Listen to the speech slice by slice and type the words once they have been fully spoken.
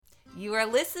You are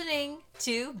listening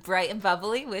to Bright and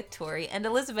Bubbly with Tori and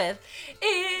Elizabeth.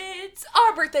 It's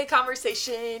our birthday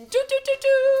conversation. Do, do, do,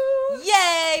 do.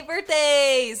 Yay,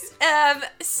 birthdays!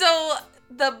 So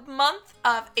the month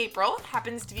of April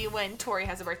happens to be when Tori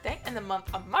has a birthday, and the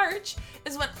month of March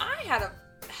is when I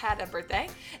had a birthday.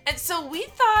 And so we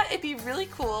thought it'd be really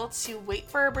cool to wait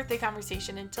for our birthday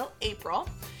conversation until April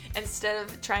instead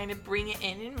of trying to bring it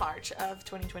in March of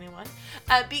 2021,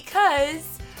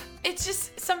 because it's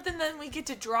just something that we get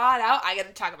to draw it out. I get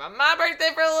to talk about my birthday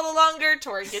for a little longer.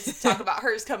 Tori gets to talk about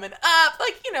hers coming up.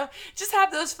 Just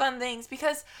have those fun things,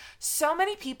 because so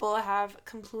many people have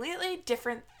completely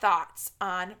different thoughts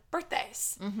on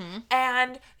birthdays. Mm-hmm.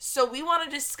 And so we want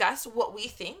to discuss what we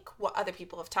think, what other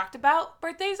people have talked about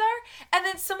birthdays are, and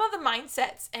then some of the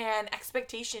mindsets and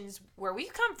expectations where we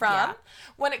come from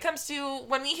when it comes to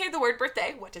when we hear the word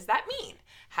birthday. What does that mean?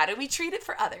 How do we treat it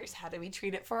for others? How do we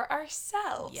treat it for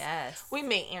ourselves? Yes. We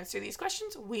may answer these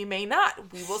questions. We may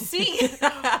not. We will see.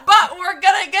 But we're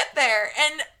going to get there.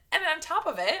 And on top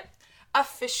of it,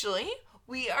 officially,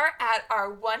 we are at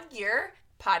our 1-year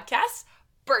podcast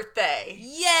birthday.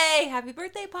 Yay! Happy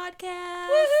birthday, podcast!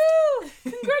 Woohoo!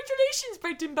 Congratulations,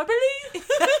 Bright and Bubbly.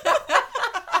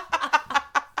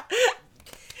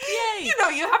 Yay!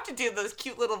 You have to do those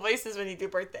cute little voices when you do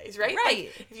birthdays, right? Right.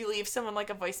 Like, if you leave someone like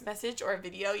a voice message or a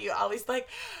video, you always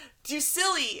do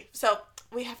silly. So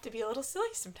we have to be a little silly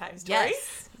sometimes, Tori.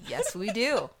 Yes. Yes, we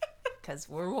do. Because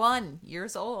we're 1 year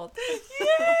old.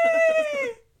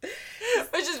 Yay!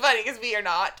 Which is funny because we are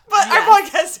not, but our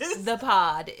podcast is. The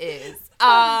pod is.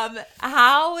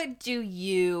 How do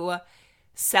you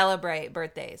celebrate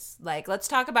birthdays? Let's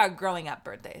talk about growing up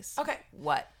birthdays. Okay.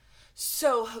 What?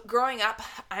 So, growing up,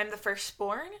 I'm the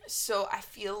firstborn, so I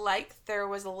feel like there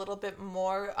was a little bit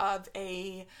more of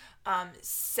a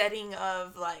setting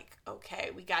of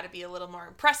okay, we got to be a little more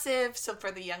impressive. So, for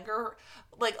the younger,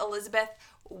 Elizabeth,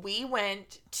 we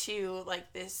went to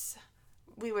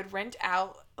we would rent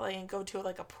out and go to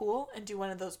a pool and do one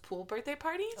of those pool birthday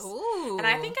parties. Ooh. And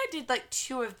I think I did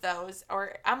 2 of those,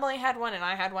 or Emily had one and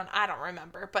I had one. I don't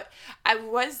remember, but I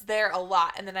was there a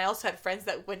lot. And then I also had friends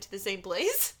that went to the same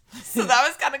place. So that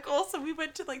was kind of cool. So we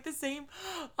went to the same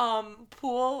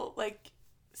pool,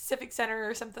 Civic Center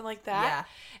or something like that.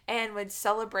 Yeah. And would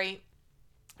celebrate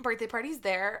birthday parties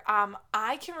there.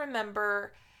 I can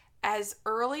remember as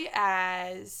early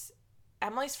as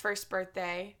Emily's first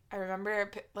birthday. I remember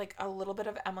a little bit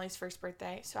of Emily's first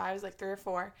birthday. So I was 3 or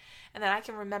 4. And then I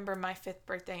can remember my 5th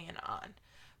birthday and on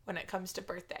when it comes to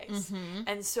birthdays. Mm-hmm.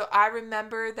 And so I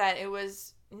remember that it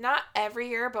was not every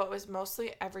year, but it was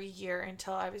mostly every year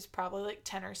until I was probably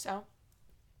 10 or so.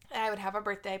 And I would have a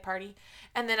birthday party.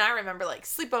 And then I remember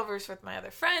sleepovers with my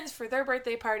other friends for their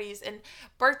birthday parties. And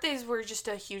birthdays were just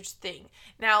a huge thing.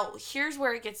 Now, here's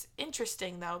where it gets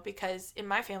interesting though, because in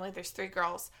my family, there's 3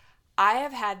 girls. I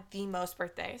have had the most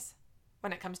birthdays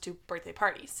when it comes to birthday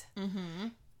parties. Mm-hmm.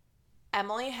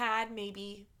 Emily had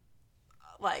maybe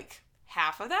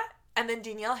half of that. And then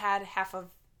Danielle had half of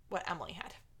what Emily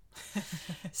had.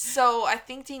 So I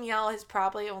think Danielle has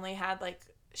probably only had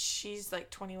she's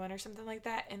 21 or something like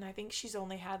that. And I think she's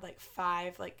only had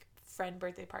 5 friend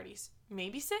birthday parties.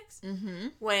 Maybe 6. Mm-hmm.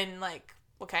 When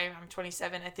okay, I'm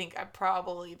 27. I think I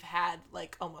probably have had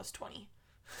almost 20.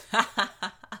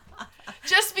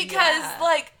 Just because,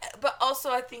 but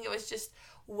also I think it was just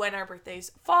when our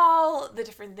birthdays fall, the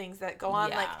different things that go on.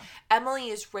 Yeah. Emily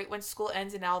is right when school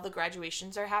ends and all the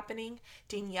graduations are happening.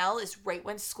 Danielle is right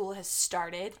when school has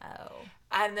started. Oh.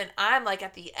 And then I'm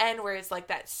at the end where it's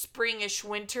that springish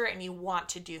winter and you want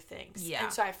to do things. Yeah.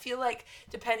 And so I feel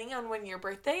depending on when your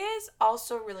birthday is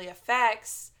also really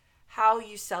affects how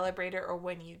you celebrate it or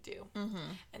when you do.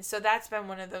 Mm-hmm. And so that's been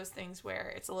one of those things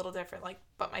where it's a little different.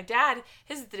 But my dad,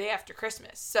 his is the day after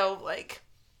Christmas. So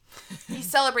you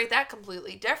celebrate that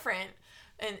completely different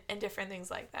and different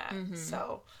things like that. Mm-hmm.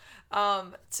 So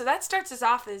that starts us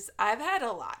off as I've had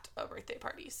a lot of birthday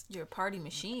parties. You're a party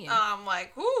machine. I'm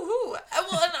whoo.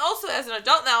 Well, and also as an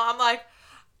adult now, I'm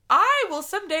I will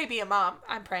someday be a mom.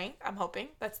 I'm praying. I'm hoping.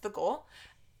 That's the goal.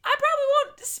 I probably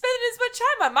won't spend as much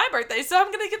time on my birthday, so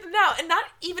I'm going to get them now. And not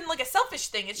even a selfish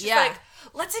thing. It's just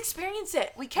let's experience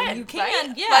it. We can. You can,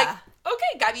 right? yeah.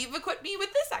 Okay, God, you've equipped me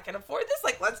with this. I can afford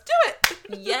this. Let's do it.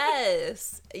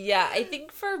 Yes. Yeah, I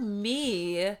think for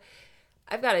me,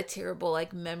 I've got a terrible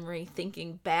memory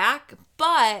thinking back,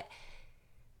 but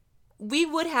we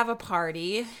would have a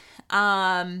party.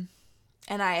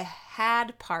 And I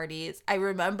had parties. I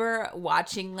remember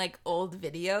watching old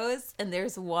videos, and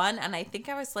there's one, and I think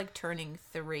I was turning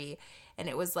 3, and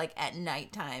it was like at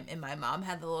nighttime, and my mom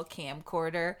had the little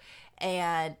camcorder,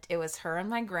 and it was her and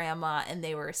my grandma, and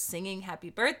they were singing happy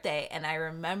birthday. And I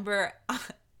remember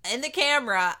in the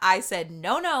camera, I said,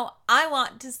 no, I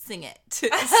want to sing it. So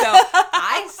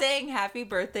I sang happy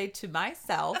birthday to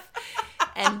myself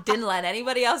and didn't let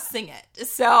anybody else sing it.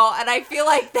 So, and I feel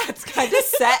like that's kind of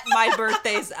set my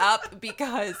birthdays up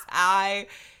because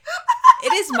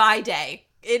it is my day.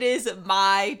 It is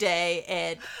my day,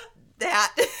 and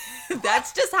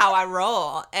that's just how I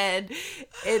roll. And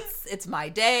it's my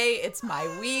day, it's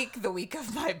my week, the week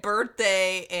of my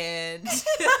birthday, and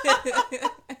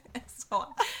so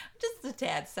I'm just a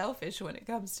tad selfish when it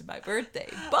comes to my birthday.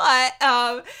 But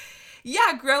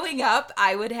yeah, growing up,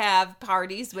 I would have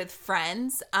parties with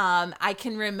friends. I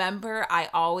can remember I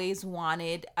always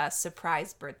wanted a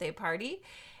surprise birthday party,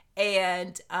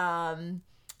 and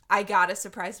I got a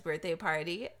surprise birthday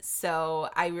party. So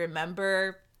I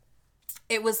remember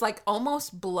it was like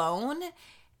almost blown,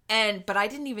 but I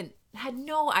had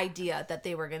no idea that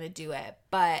they were going to do it.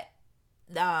 But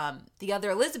the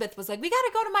other Elizabeth was like, we got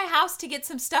to go to my house to get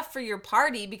some stuff for your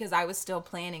party, because I was still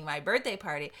planning my birthday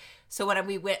party. So when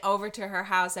we went over to her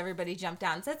house, everybody jumped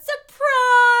out and said,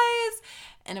 surprise!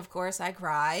 And of course I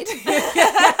cried. That's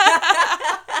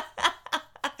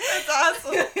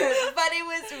awesome. But it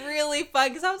was really fun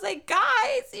because I was like,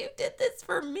 guys, you did this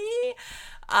for me.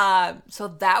 So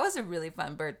that was a really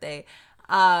fun birthday.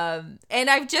 And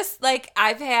I've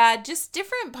had just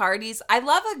different parties. I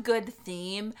love a good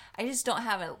theme. I just don't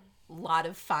have a lot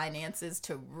of finances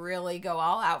to really go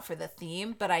all out for the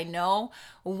theme. But I know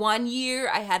one year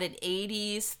I had an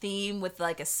 80s theme with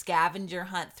like a scavenger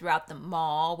hunt throughout the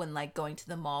mall, when like going to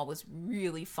the mall was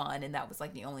really fun, and that was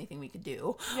like the only thing we could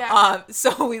do. Yeah.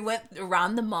 So we went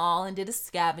around the mall and did a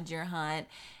scavenger hunt.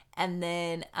 And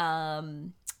then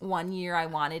one year I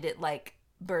wanted it like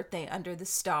birthday under the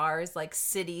stars, like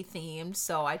city themed,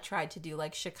 so I tried to do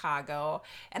like Chicago,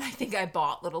 and I think I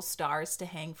bought little stars to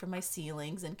hang from my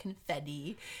ceilings and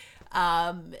confetti.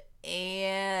 And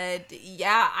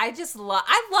yeah,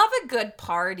 I love a good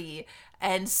party,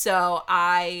 and so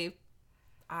I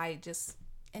just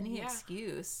any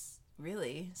excuse,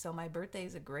 really. So my birthday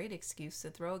is a great excuse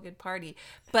to throw a good party.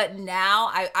 But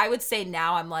now I would say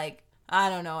now I'm like,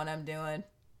 I don't know what I'm doing.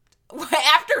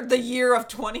 After the year of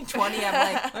 2020, I'm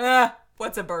like,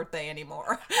 what's a birthday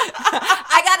anymore?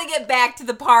 I got to get back to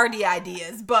the party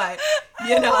ideas, but,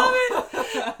 you know.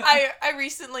 I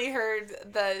recently heard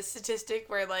the statistic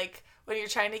where, like, when you're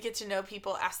trying to get to know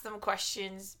people, ask them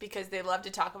questions because they love to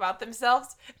talk about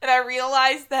themselves. And I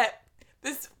realized that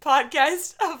this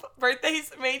podcast of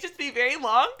birthdays may just be very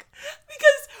long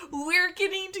because we're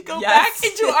getting to go back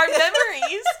into our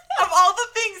memories of all the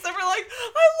things that we're like,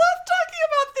 I love talking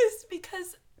about this,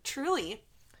 because truly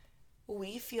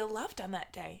we feel loved on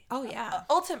that day. Oh, yeah.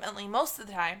 Ultimately, most of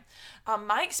the time,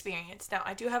 my experience, now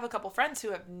I do have a couple friends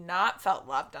who have not felt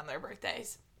loved on their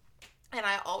birthdays. And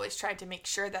I always tried to make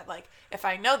sure that, like, if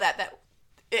I know that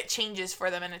it changes for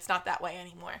them and it's not that way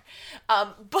anymore.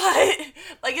 But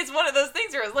like, it's one of those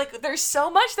things where it's like, there's so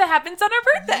much that happens on our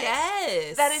birthday.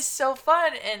 Yes. That is so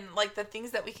fun, and like the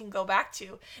things that we can go back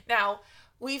to. Now,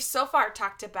 we've so far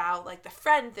talked about like the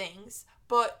friend things,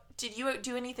 but did you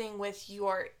do anything with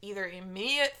your either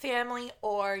immediate family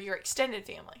or your extended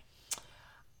family?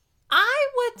 I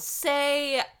would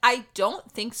say I don't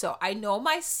think so. I know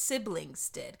my siblings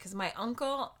did, because my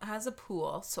uncle has a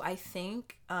pool. So I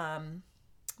think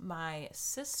my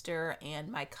sister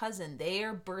and my cousin,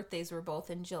 their birthdays were both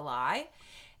in July.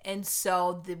 And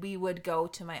so we would go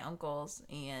to my uncle's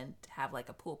and have like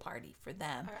a pool party for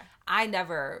them. Okay. I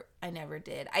never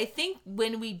did. I think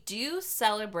when we do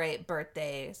celebrate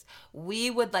birthdays, we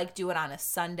would like do it on a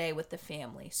Sunday with the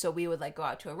family. So we would like go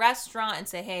out to a restaurant and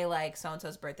say, hey, like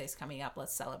so-and-so's birthday's coming up,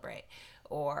 let's celebrate,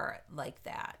 or like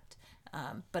that.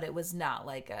 But it was not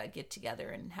like a get together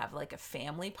and have like a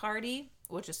family party,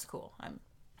 which is cool. I'm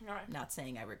not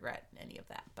saying I regret any of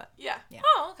that, but yeah.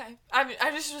 Oh, okay.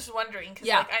 I just was wondering because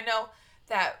like I know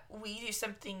that we do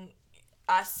something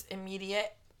us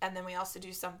immediate, and then we also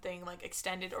do something like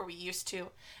extended, or we used to,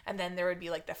 and then there would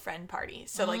be like the friend party.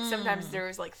 So like sometimes there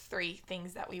was like 3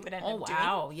 things that we would end up doing. Oh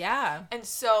wow, yeah. And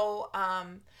so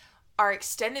our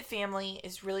extended family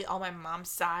is really all my mom's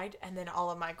side and then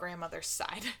all of my grandmother's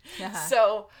side.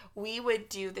 So we would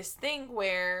do this thing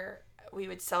where we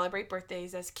would celebrate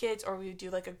birthdays as kids, or we would do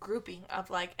like a grouping of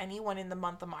like anyone in the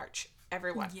month of March,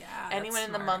 everyone. Yeah. Anyone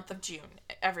in the month of June,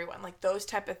 everyone. Like those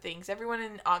type of things. Everyone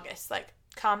in August, like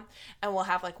come and we'll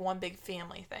have like one big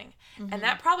family thing. And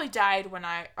that probably died when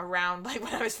I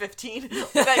was 15.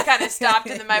 That kind of stopped,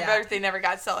 and then my birthday never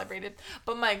got celebrated.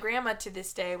 But my grandma to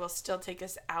this day will still take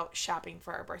us out shopping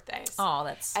for our birthdays. Oh,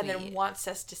 that's sweet. And then wants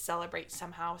us to celebrate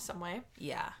somehow, some way.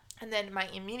 Yeah. And then my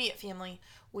immediate family,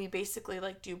 we basically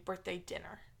like do birthday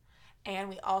dinner. And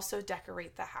we also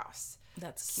decorate the house.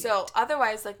 That's cute. So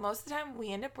otherwise, like most of the time,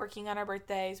 we end up working on our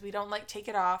birthdays. We don't like take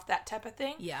it off, that type of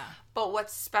thing. Yeah. But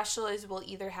what's special is we'll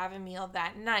either have a meal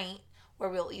that night where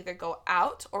we'll either go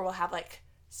out or we'll have like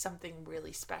something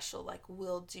really special. Like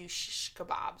we'll do shish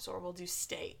kebabs or we'll do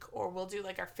steak or we'll do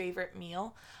like our favorite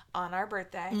meal on our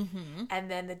birthday. Mm-hmm. And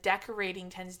then the decorating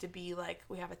tends to be like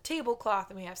we have a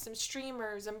tablecloth and we have some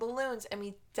streamers and balloons and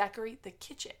we decorate the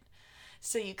kitchen.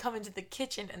 So you come into the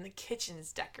kitchen and the kitchen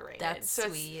is decorated. That's so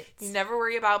sweet. You never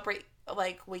worry about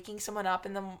waking someone up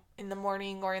in the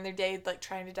morning or in their day like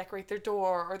trying to decorate their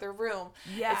door or their room.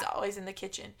 Yeah. It's always in the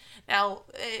kitchen. Now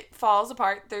it falls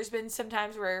apart. There's been some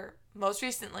times where most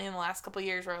recently in the last couple of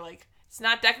years where like it's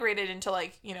not decorated until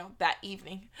like, that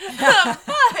evening. But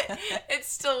it's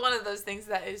still one of those things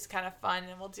that is kind of fun,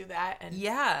 and we'll do that and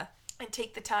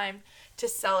take the time to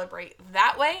celebrate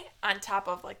that way on top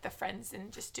of like the friends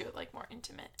and just do it like more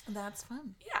intimate. That's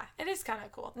fun. Yeah, it is kind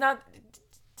of cool. Now,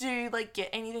 do you like get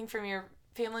anything from your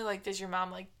family? Like, does your mom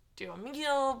like do a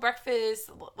meal, breakfast,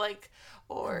 like,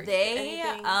 or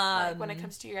anything like when it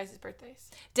comes to your guys' birthdays?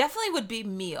 Definitely would be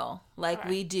meal. Like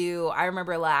we do. I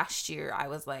remember last year I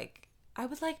was like, I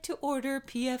would like to order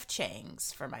P.F.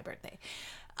 Chang's for my birthday.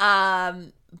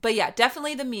 But yeah,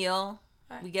 definitely the meal.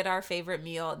 We get our favorite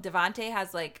meal. Devontae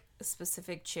has like a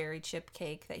specific cherry chip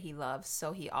cake that he loves,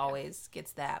 so he always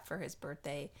gets that for his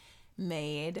birthday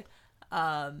made.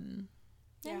 And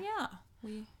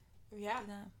we do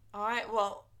that. All right.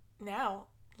 Well, now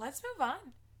let's move on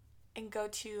and go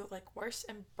to like worst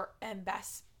and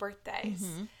best birthdays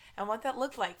and what that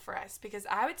looked like for us, because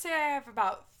I would say I have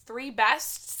about 3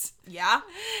 bests. Yeah.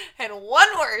 And 1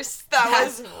 worst that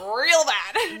was real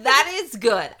bad. That is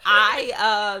good.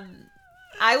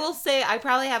 I will say I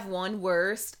probably have 1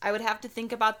 worst. I would have to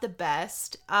think about the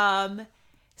best.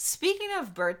 Speaking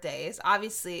of birthdays,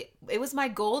 obviously, it was my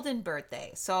golden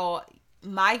birthday. So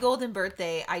my golden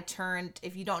birthday, I turned,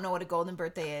 if you don't know what a golden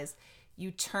birthday is,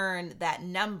 you turn that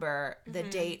number, the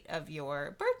date of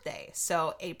your birthday.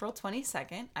 So April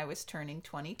 22nd, I was turning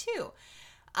 22.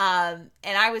 And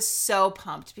I was so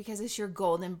pumped because it's your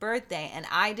golden birthday. And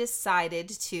I decided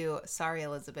to, sorry,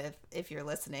 Elizabeth, if you're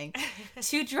listening,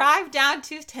 to drive down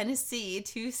to Tennessee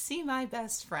to see my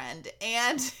best friend.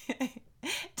 And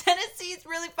Tennessee is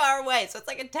really far away, so it's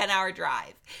like a 10-hour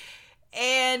drive.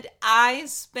 And I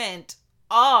spent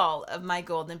all of my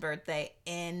golden birthday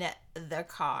in the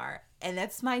car. And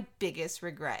that's my biggest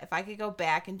regret. If I could go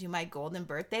back and do my golden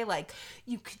birthday, like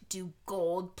you could do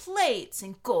gold plates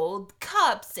and gold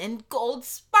cups and gold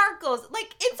sparkles.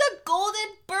 Like it's a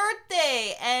golden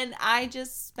birthday. And I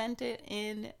just spent it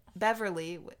in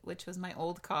Beverly, which was my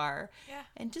old car,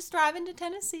 and just driving to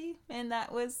Tennessee. And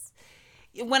that was,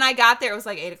 when I got there, it was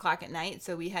like 8:00 at night.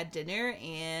 So we had dinner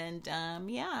and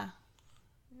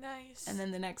Nice. And then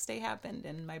the next day happened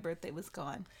and my birthday was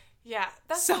gone. Yeah,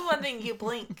 that's the one thing you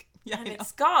blink and I know.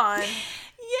 it's gone.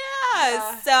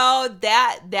 Yeah, so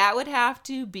that would have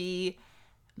to be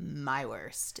my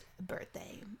worst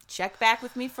birthday. Check back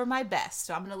with me for my best.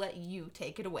 So I'm going to let you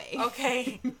take it away.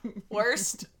 Okay.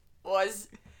 Worst was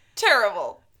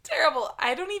terrible. Terrible.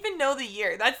 I don't even know the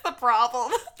year. That's the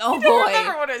problem. Oh, I don't boy.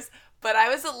 remember what it was. But I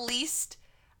was at least,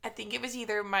 I think it was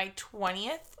either my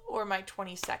 20th or my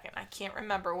 22nd. I can't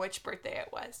remember which birthday it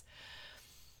was.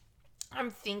 I'm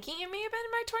thinking it may have been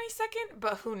my 22nd,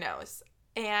 but who knows?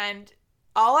 And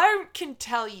all I can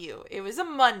tell you, it was a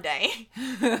Monday,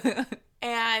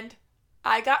 and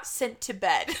I got sent to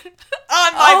bed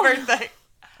on my birthday.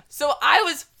 So I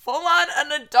was full on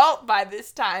an adult by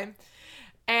this time,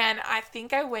 and I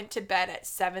think I went to bed at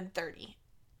 7:30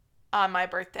 on my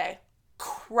birthday,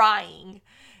 crying,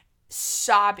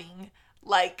 sobbing,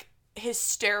 like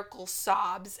hysterical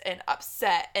sobs and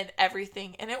upset and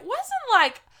everything. And it wasn't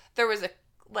like there was an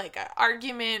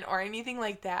argument or anything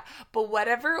like that, but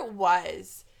whatever it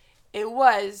was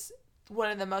one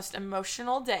of the most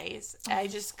emotional days. I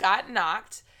just got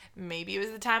knocked. Maybe it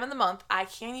was the time of the month. I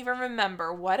can't even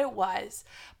remember what it was,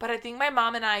 but I think my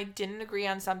mom and I didn't agree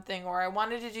on something, or I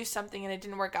wanted to do something and it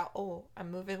didn't work out. Oh, I'm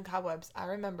moving cobwebs. I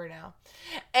remember now.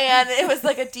 And it was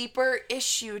like a deeper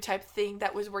issue type thing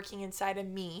that was working inside of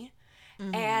me.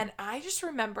 Mm-hmm. And I just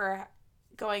remember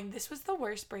going, this was the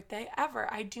worst birthday ever.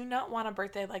 I do not want a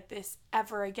birthday like this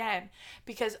ever again,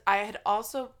 because I had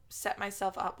also set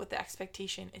myself up with the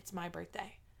expectation it's my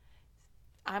birthday.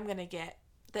 I'm going to get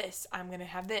this. I'm going to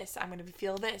have this. I'm going to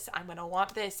feel this. I'm going to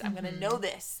want this. I'm going to know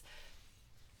this.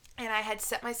 And I had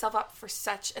set myself up for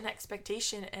such an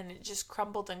expectation, and it just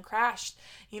crumbled and crashed.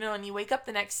 And you wake up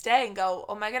the next day and go,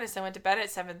 oh my goodness, I went to bed at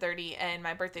 7:30 and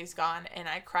my birthday's gone, and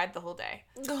I cried the whole day.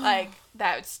 Like,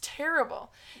 that's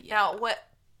terrible. Yeah. Now, what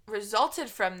resulted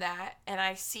from that, and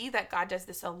I see that God does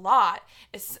this a lot,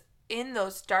 is in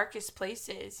those darkest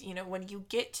places, when you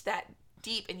get to that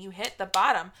deep and you hit the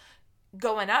bottom,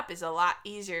 going up is a lot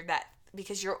easier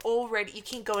because you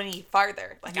can't go any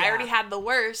farther. Like, I already had the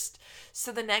worst.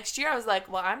 So the next year I was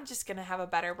like, well, I'm just going to have a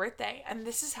better birthday. And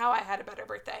this is how I had a better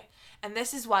birthday. And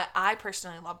this is why I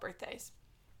personally love birthdays.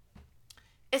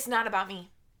 It's not about me.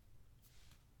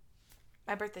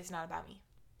 My birthday's not about me.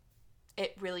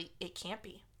 It can't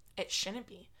be. It shouldn't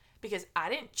be. Because I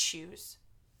didn't choose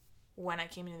when I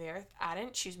came into the earth. I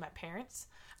didn't choose my parents.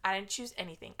 I didn't choose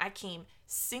anything. I came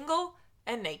single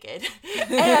and naked.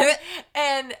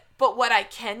 But what I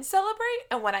can celebrate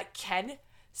and what I can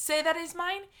say that is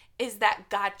mine is that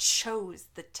God chose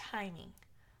the timing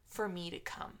for me to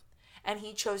come. And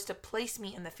he chose to place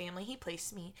me in the family he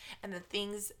placed me and the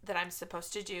things that I'm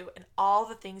supposed to do and all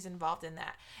the things involved in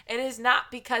that. It is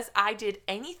not because I did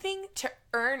anything to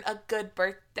earn a good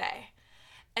birthday.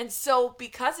 And so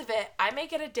because of it, I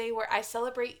make it a day where I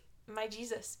celebrate my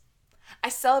Jesus. I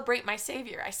celebrate my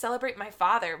Savior. I celebrate my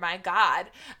Father, my God.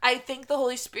 I thank the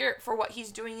Holy Spirit for what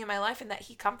he's doing in my life and that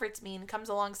he comforts me and comes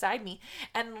alongside me.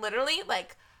 And literally,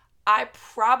 I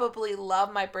probably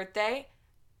love my birthday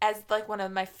as, one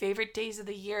of my favorite days of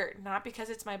the year. Not because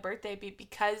it's my birthday, but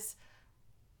because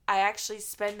I actually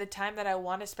spend the time that I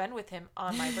want to spend with him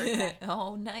on my birthday.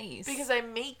 Oh, nice. Because I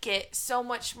make it so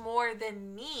much more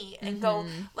than me and go,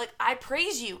 I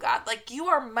praise you, God. You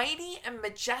are mighty and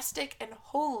majestic and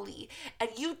holy.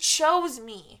 And you chose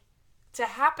me to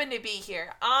happen to be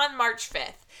here on March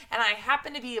 5th. And I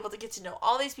happen to be able to get to know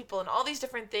all these people and all these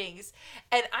different things.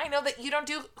 And I know that you don't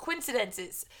do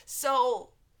coincidences. So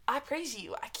I praise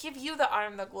you. I give you the honor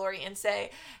and the glory and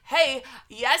say, hey,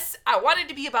 yes, I want it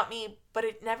to be about me, but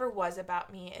it never was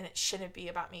about me, and it shouldn't be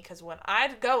about me, because when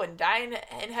I go and die in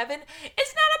heaven,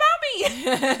 it's not about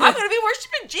me. I'm going to be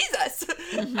worshiping Jesus.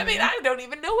 I mean, I don't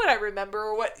even know what I remember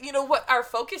or what our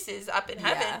focus is up in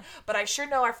heaven, but I sure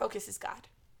know our focus is God.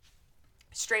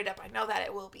 Straight up, I know that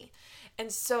it will be.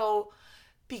 And so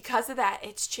because of that,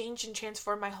 it's changed and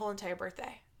transformed my whole entire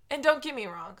birthday. And don't get me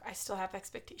wrong, I still have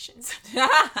expectations. And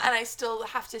I still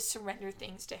have to surrender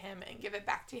things to him and give it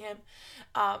back to him.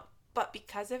 But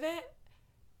because of it,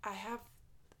 I have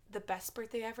the best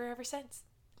birthday ever since.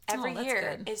 Every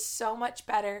year is so much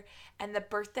better. And the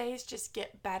birthdays just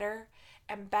get better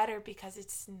and better because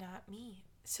it's not me.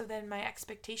 So then my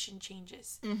expectation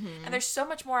changes. Mm-hmm. And there's so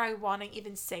much more I want to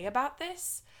even say about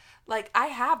this. I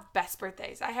have best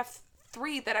birthdays. I have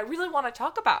 3 that I really want to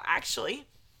talk about, actually.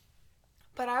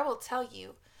 But I will tell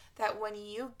you that when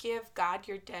you give God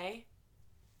your day,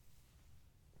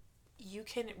 you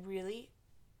can really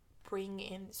bring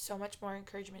in so much more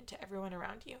encouragement to everyone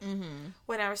around you. Mm-hmm.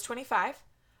 When I was 25,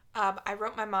 I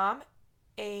wrote my mom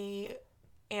a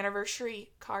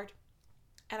anniversary card.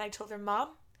 And I told her, Mom,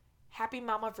 happy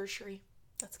mom-iversary.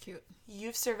 That's cute.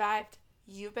 You've survived.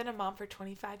 You've been a mom for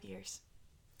 25 years.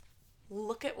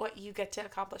 Look at what you get to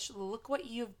accomplish. Look what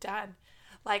you've done.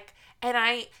 And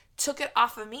I took it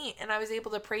off of me and I was able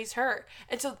to praise her.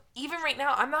 And so even right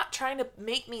now, I'm not trying to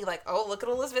make me oh, look at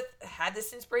Elizabeth had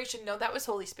this inspiration. No, that was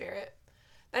Holy Spirit.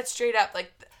 That's straight up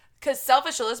because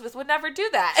selfish Elizabeth would never do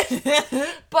that.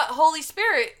 But Holy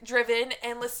Spirit driven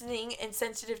and listening and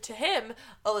sensitive to him,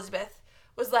 Elizabeth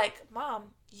was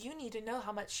Mom, you need to know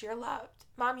how much you're loved.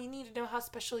 Mom, you need to know how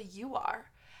special you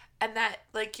are. And that,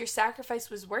 your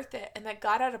sacrifice was worth it. And that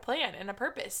God had a plan and a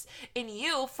purpose in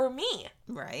you for me.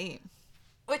 Right.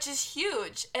 Which is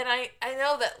huge. And I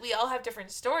know that we all have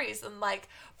different stories. And,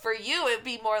 for you, it'd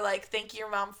be more thank your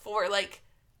mom for,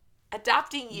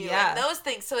 adopting you and those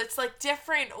things. So it's,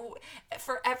 different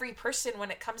for every person when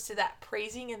it comes to that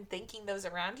praising and thanking those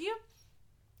around you.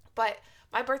 But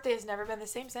my birthday has never been the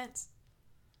same since.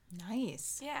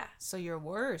 Nice. Yeah. So your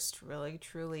worst really,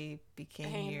 truly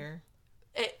became your...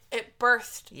 It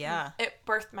birthed. Yeah. It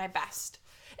birthed my best.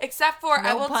 Except for, no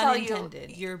I will pun tell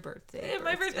intended. you. Your birthday.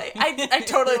 My birthday. I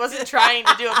totally wasn't trying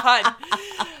to do a pun.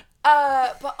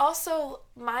 But also,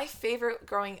 my favorite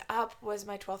growing up was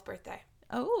my 12th birthday.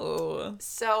 Oh.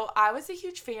 So, I was a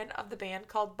huge fan of the band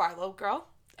called Barlow Girl.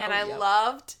 And I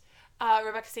loved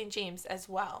Rebecca St. James as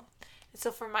well.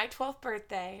 So, for my 12th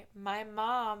birthday, my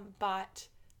mom bought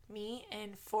me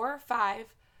and 4 or 5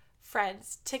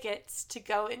 friends tickets to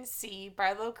go and see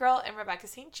Barlow Girl and Rebecca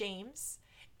St. James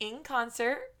in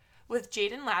concert with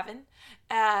Jaden Lavin.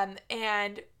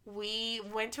 And we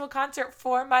went to a concert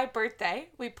for my birthday.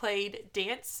 We played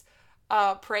dance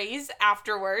praise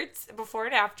afterwards, before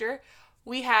and after.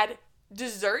 We had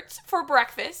desserts for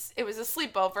breakfast. It was a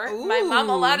sleepover. Ooh. My mom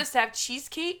allowed us to have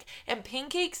cheesecake and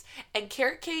pancakes and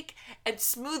carrot cake and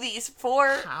smoothies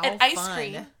and ice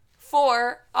cream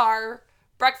for our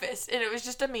breakfast, and it was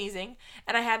just amazing.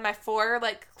 And I had my 4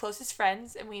 closest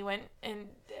friends, and we went and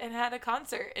had a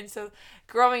concert. And so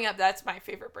growing up, that's my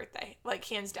favorite birthday,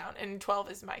 hands down. And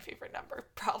 12 is my favorite number,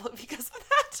 probably because of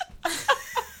that.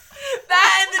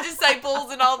 That and the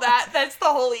disciples and all that, that's the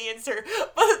holy answer.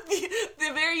 But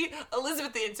the very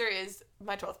Elizabeth answer is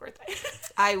my 12th birthday.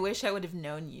 I wish I would have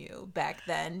known you back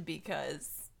then,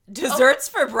 because desserts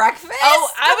for breakfast?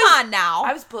 Come on now.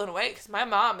 I was blown away because my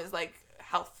mom is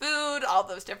health food, all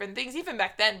those different things, even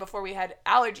back then before we had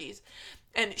allergies.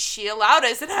 And she allowed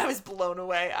us, and I was blown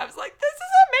away. I was like, this is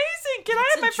amazing. Can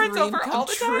I have my friends over all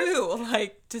the time?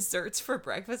 Desserts for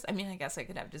breakfast. I mean, I guess I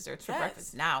could have desserts for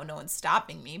breakfast now. No one's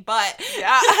stopping me, but...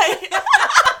 Yeah.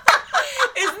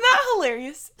 Isn't that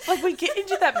hilarious? We get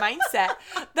into that mindset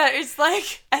that it's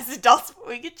as adults,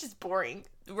 we get just boring.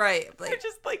 Right. We're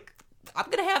just I'm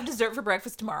going to have dessert for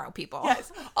breakfast tomorrow, people.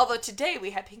 Yes. Although today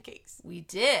we had pancakes. We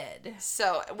did.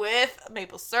 So with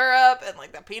maple syrup and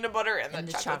the peanut butter and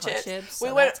the chocolate chips. We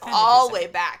so went all the way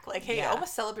back.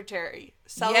 Almost celebratory.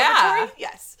 Yeah.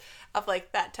 Yes. Of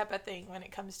that type of thing when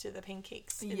it comes to the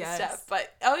pancakes and Yes. stuff.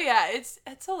 But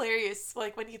it's hilarious.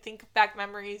 When you think back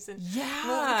memories and move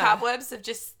the cobwebs of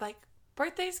just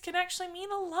birthdays can actually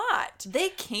mean a lot. They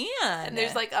can. And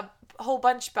there's a whole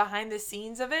bunch behind the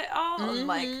scenes of it all. Mm-hmm.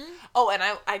 And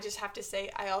I just have to say,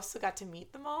 I also got to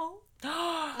meet them all.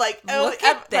 Look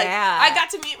at that. I got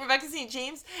to meet Rebecca St.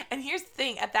 James, and here's the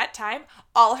thing: at that time,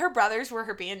 all her brothers were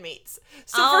her bandmates.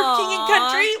 So for King and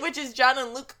Country, which is John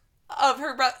and Luke of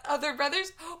her other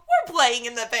brothers, were playing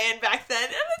in the band back then,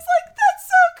 and it's that's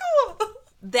so cool.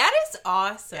 That is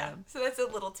awesome. Yeah. So that's a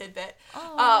little tidbit.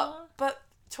 But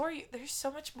Tori, there's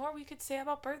so much more we could say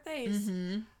about birthdays.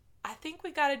 Mm-hmm. I think we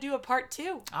got to do a part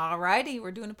 2. Alrighty, we're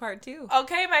doing a part 2.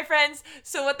 Okay, my friends.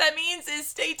 So what that means is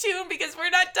stay tuned because we're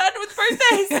not done with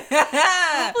birthdays.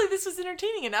 Hopefully this was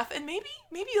entertaining enough, and maybe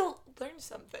you'll learn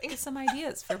something. Get some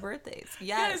ideas for birthdays.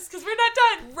 Yes, because we're not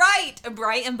done. Right,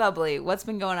 bright and bubbly. What's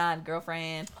been going on,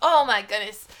 girlfriend? Oh my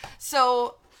goodness.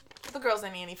 So the girls I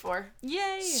nanny for,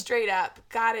 yay! Straight up,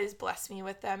 God has blessed me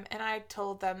with them, and I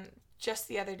told them just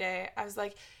the other day. I was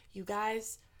like, you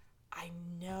guys, I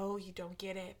know you don't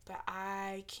get it, but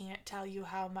I can't tell you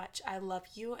how much I love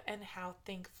you and how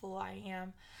thankful I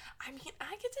am. I mean,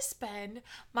 I get to spend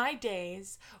my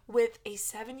days with a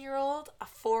 7-year-old, a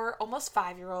 4, almost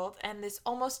 5-year-old, and this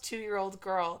almost 2-year-old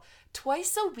girl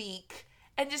twice a week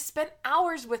and just spend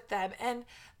hours with them. And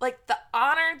the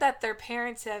honor that their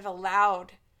parents have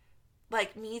allowed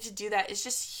me to do that is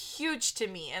just huge to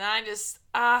me. And I just,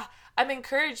 I'm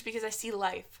encouraged because I see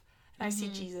life and I see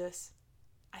Jesus.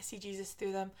 I see Jesus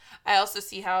through them. I also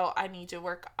see how I need to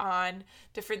work on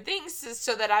different things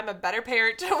so that I'm a better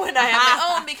parent when I have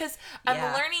my own, because I'm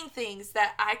learning things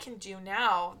that I can do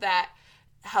now that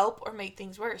help or make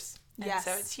things worse. And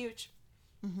so it's huge.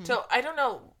 Mm-hmm. So I don't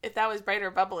know if that was bright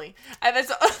or bubbly.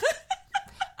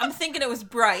 I'm thinking it was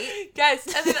bright. Guys,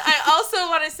 and then I also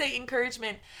want to say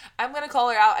encouragement. I'm going to call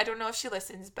her out. I don't know if she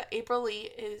listens, but April Lee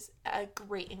is a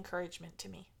great encouragement to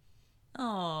me.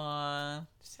 Aww.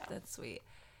 So. That's sweet.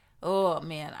 Oh,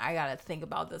 man, I got to think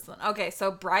about this one. Okay, so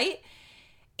bright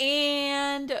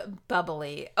and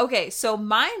bubbly. Okay, so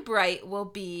my bright will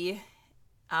be,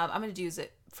 I'm going to use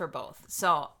it for both.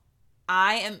 So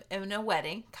I am in a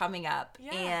wedding coming up.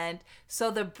 Yeah. And so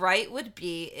the bright would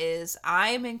be is I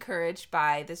am encouraged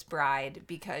by this bride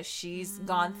because she's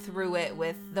gone through it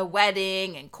with the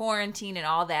wedding and quarantine and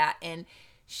all that. And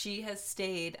she has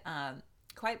stayed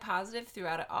quite positive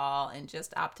throughout it all and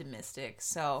just optimistic.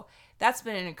 So that's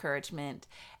been an encouragement.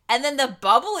 And then the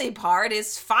bubbly part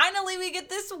is finally we get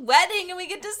this wedding and we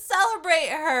get to celebrate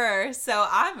her. So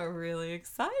I'm really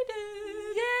excited.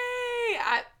 Yay!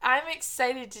 I'm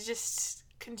excited to just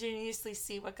continuously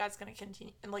see what God's going to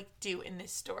continue and do in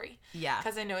this story. Yeah.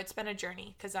 Because I know it's been a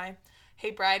journey. Because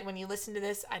hey, bride, when you listen to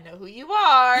this, I know who you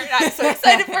are. And I'm so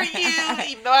excited for you,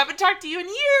 even though I haven't talked to you in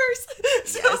years.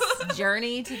 Yes,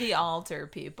 journey to the altar,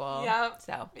 people. Yep.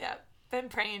 So. Yep. Been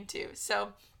praying too. So,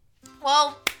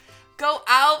 well, go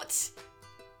out,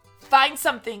 find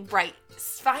something bright,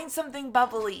 find something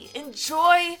bubbly,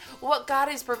 enjoy what God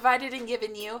has provided and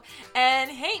given you.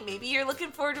 And hey, maybe you're looking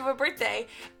forward to a birthday.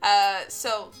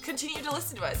 So continue to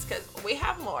listen to us because we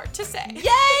have more to say.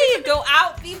 Yay! Go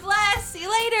out, be blessed. See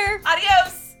you later.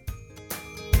 Adios.